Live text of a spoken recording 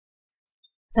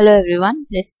Hello everyone,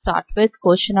 let's start with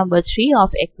question number 3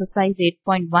 of exercise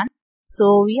 8.1.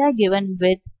 So we are given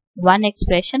with one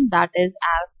expression that is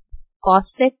as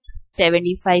cosec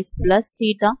 75 plus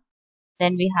theta.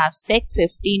 Then we have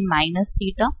sec15 minus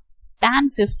theta, tan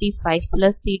 55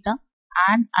 plus theta,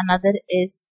 and another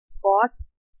is cot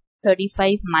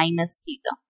 35 minus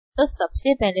theta. तो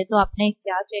सबसे पहले तो आपने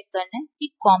क्या check करना है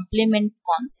कि complement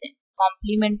कौन से,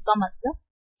 कॉम्प्लीमेंट का मतलब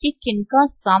कि किनका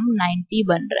सम 90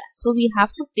 बन रहा है. So we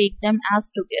have to take them as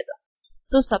together.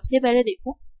 तो सबसे पहले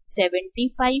देखो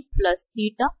 75 plus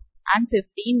theta and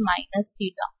 15 minus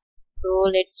theta. So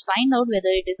let's find out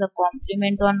whether it is a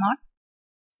compliment और not.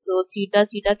 So theta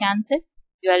theta cancel,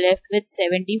 you are left with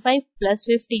 75 plus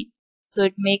 15. So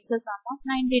it makes a some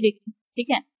of 90 degree.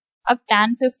 ठीक है, अब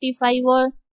tan 55 और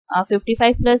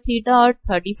 55 plus theta और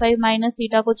 35 minus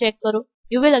theta को check करो.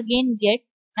 You will again get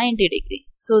 90 degree.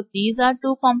 So these are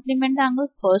two complement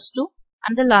angles, first two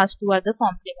and the last two are the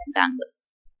complement angles.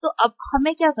 तो अब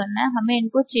हमें क्या करना है, हमें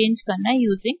इनको चेंज करना है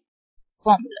using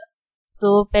formulas.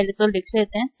 So पहले तो लिख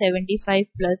लेते हैं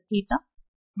 75 plus theta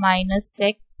minus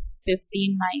sec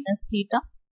 15 minus theta.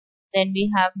 Then we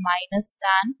have minus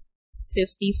tan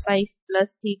 55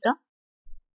 plus theta.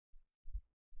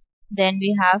 Then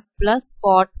we have plus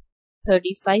cot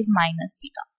 35 minus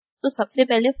theta. तो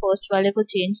सबसे पहले फर्स्ट वाले को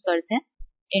चेंज करते हैं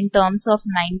in terms of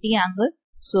 90 angle.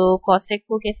 So cosec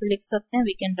को कैसे लिख सकते हैं,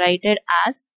 we can write it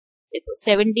as, देखो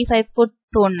 75 को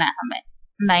तोड़ना है हमें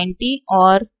 90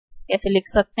 और कैसे लिख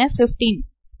सकते हैं 15.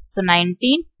 So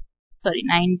 90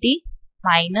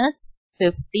 minus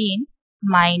 15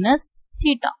 minus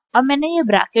theta. अब मैंने ये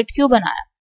ब्रैकेट क्यों बनाया,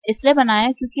 इसलिए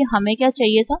बनाया क्योंकि हमें क्या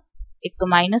चाहिए था, एक तो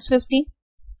माइनस 15,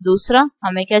 दूसरा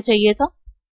हमें क्या चाहिए था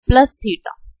प्लस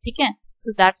थीटा. ठीक है,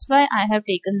 so that's why I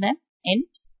have taken them in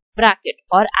bracket.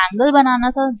 और एंगल बनाना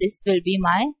था, this will be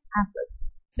my angle,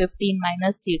 15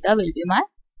 minus theta will be my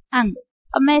angle.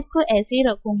 अब मैं इसको ऐसे ही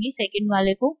रखूंगी सेकंड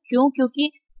वाले को, क्यों, क्योंकि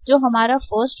जो हमारा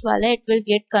फर्स्ट वाला है it will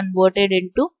get converted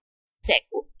into sec.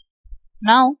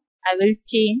 Now I will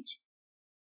change,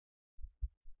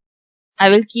 I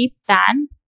will keep tan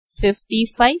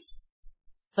 55,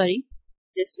 sorry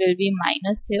this will be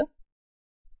minus here,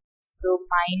 so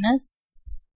minus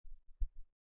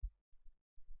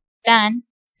tan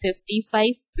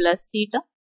 55 plus theta.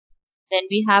 Then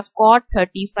we have cot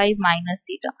 35 minus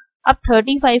theta. अब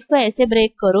 35 को ऐसे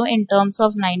break करो in terms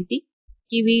of 90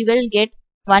 कि we will get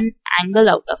one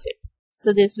angle out of it.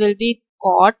 So this will be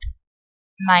cot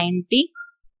 90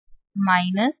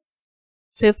 minus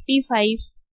 55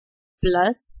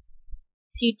 plus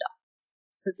theta.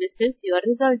 So this is your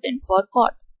resultant for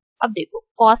cot. अब देखो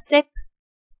cosec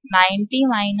 90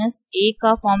 minus a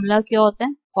का formula क्या होता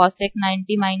है, cosec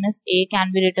 90 minus a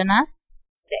can be written as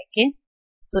sec a.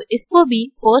 तो इसको भी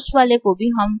first वाले को भी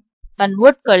हम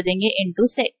कन्वर्ट कर देंगे इनटू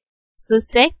sec. सो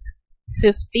sec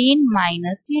 15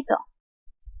 minus थीटा.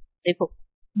 देखो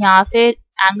यहाँ से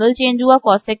एंगल चेंज हुआ,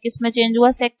 cosec किस में चेंज हुआ,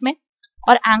 sec में,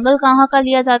 और एंगल कहाँ का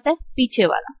लिया जाता है, पीछे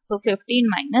वाला, तो 15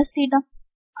 माइनस थीटा.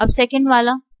 अब सेकेंड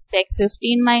वाला sec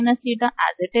 15 minus theta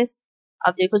as it is.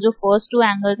 अब देखो जो फर्स्ट टू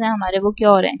एंगल्स हैं हमारे वो क्या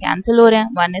हो रहे हैं, कैंसिल हो रहे हैं.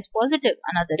 One is positive,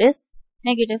 another is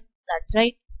negative. That's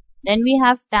right. Then we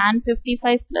have tan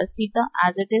 55 plus theta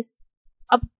as it is.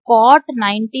 अब cot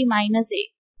 90 minus a,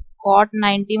 cot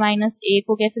 90 minus a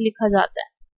को कैसे लिखा जाता है,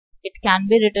 it can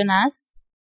be written as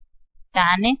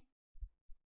tan a.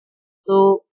 तो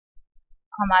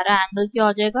हमारा एंगल क्या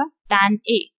हो जाएगा, tan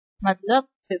a, मतलब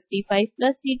 55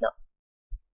 plus theta.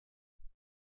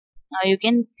 Now you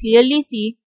can clearly see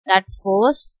that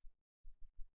first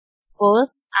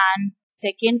and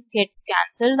second gets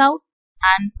cancelled out,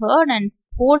 and third and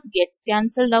fourth gets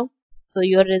cancelled out. So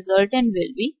your resultant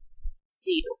will be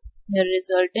 0. Your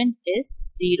resultant is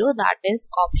 0, that is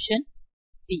option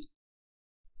B.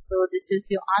 So this is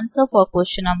your answer for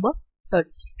question number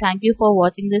 33. Thank you for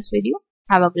watching this video.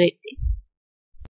 Have a great day.